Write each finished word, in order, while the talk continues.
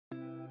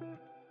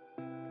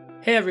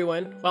Hey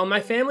everyone, while my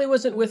family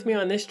wasn't with me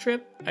on this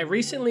trip, I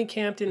recently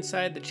camped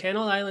inside the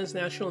Channel Islands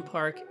National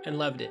Park and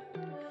loved it.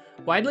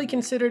 Widely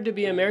considered to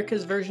be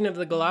America's version of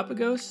the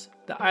Galapagos,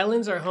 the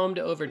islands are home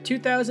to over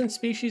 2,000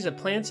 species of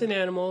plants and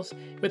animals,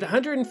 with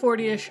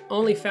 140-ish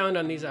only found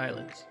on these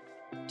islands.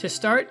 To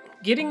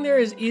start, getting there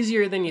is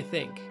easier than you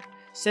think.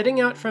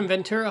 Setting out from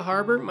Ventura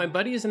Harbor, my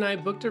buddies and I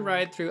booked a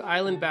ride through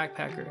Island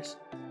Backpackers.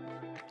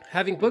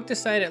 Having booked a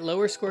site at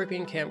Lower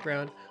Scorpion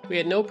Campground, we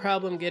had no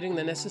problem getting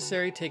the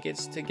necessary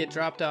tickets to get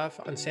dropped off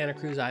on Santa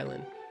Cruz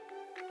Island.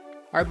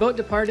 Our boat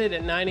departed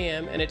at 9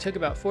 a.m. and it took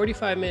about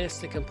 45 minutes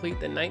to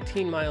complete the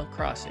 19-mile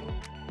crossing.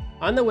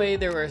 On the way,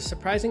 there were a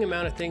surprising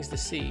amount of things to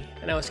see,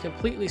 and I was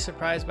completely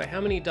surprised by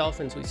how many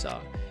dolphins we saw.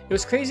 It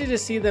was crazy to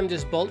see them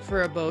just bolt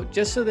for a boat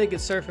just so they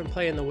could surf and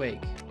play in the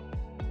wake.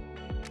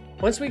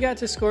 Once we got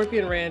to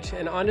Scorpion Ranch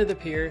and onto the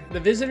pier, the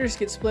visitors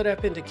get split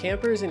up into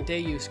campers and day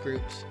use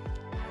groups,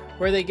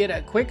 where they get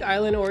a quick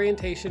island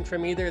orientation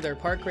from either their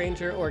park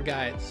ranger or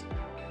guides.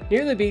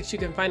 Near the beach, you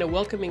can find a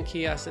welcoming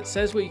kiosk that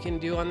says what you can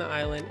do on the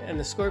island, and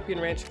the Scorpion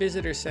Ranch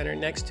Visitor Center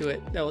next to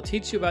it that will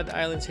teach you about the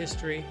island's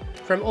history,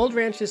 from old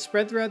ranches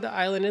spread throughout the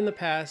island in the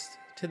past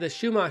to the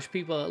Chumash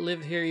people that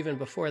lived here even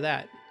before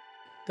that.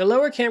 The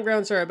lower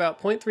campgrounds are about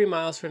 0.3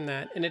 miles from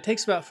that, and it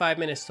takes about 5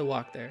 minutes to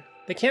walk there.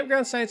 The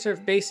campground sites are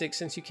basic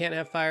since you can't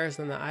have fires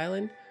on the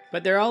island,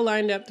 but they're all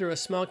lined up through a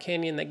small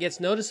canyon that gets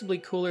noticeably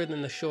cooler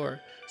than the shore,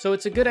 so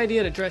it's a good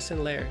idea to dress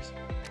in layers.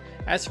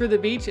 As for the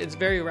beach, it's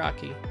very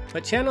rocky,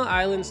 but Channel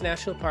Islands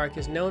National Park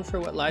is known for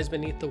what lies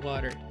beneath the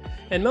water,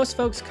 and most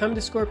folks come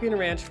to Scorpion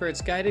Ranch for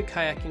its guided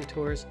kayaking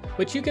tours,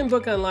 which you can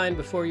book online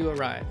before you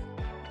arrive.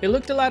 It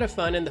looked a lot of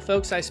fun, and the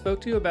folks I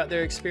spoke to about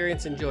their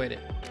experience enjoyed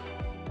it.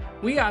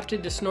 We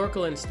opted to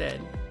snorkel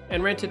instead,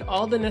 and rented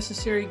all the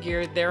necessary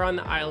gear there on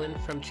the island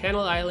from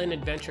Channel Island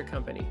Adventure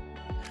Company,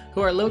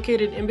 who are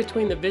located in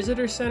between the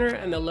visitor center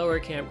and the lower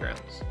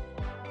campgrounds.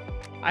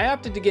 I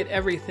opted to get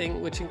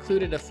everything, which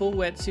included a full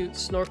wetsuit,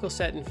 snorkel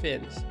set, and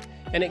fins,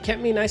 and it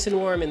kept me nice and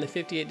warm in the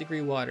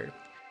 58-degree water.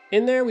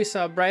 In there we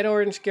saw bright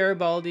orange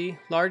Garibaldi,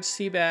 large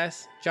sea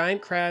bass,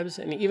 giant crabs,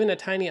 and even a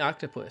tiny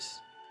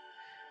octopus.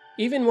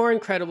 Even more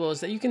incredible is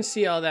that you can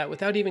see all that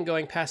without even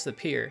going past the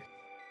pier.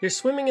 You're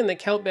swimming in the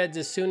kelp beds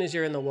as soon as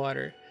you're in the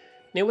water,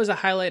 and it was a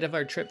highlight of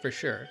our trip for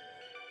sure.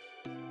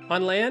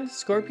 On land,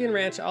 Scorpion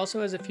Ranch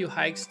also has a few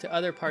hikes to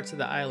other parts of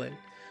the island.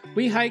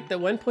 We hiked the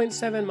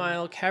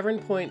 1.7-mile Cavern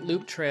Point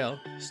Loop Trail.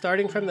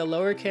 Starting from the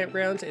lower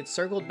campgrounds, it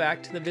circled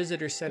back to the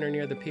visitor center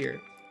near the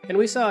pier. And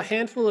we saw a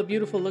handful of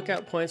beautiful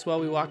lookout points while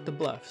we walked the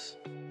bluffs,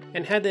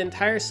 and had the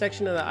entire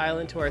section of the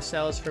island to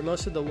ourselves for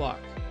most of the walk.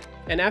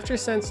 And after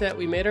sunset,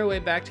 we made our way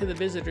back to the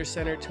visitor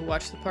center to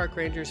watch the park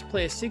rangers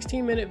play a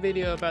 16-minute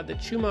video about the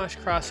Chumash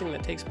crossing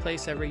that takes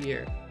place every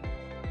year.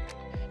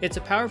 It's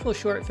a powerful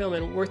short film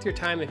and worth your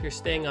time if you're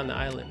staying on the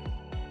island.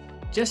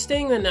 Just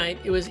staying the night,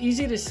 it was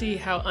easy to see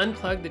how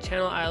unplugged the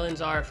Channel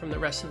Islands are from the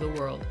rest of the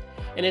world,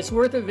 and it's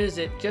worth a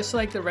visit just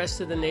like the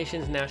rest of the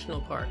nation's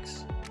national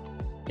parks.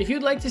 If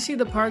you'd like to see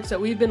the parks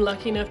that we've been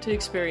lucky enough to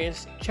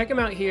experience, check them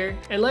out here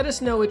and let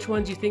us know which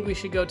ones you think we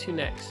should go to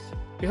next.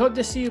 We hope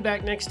to see you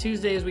back next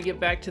Tuesday as we get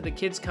back to the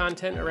kids'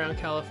 content around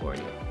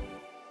California.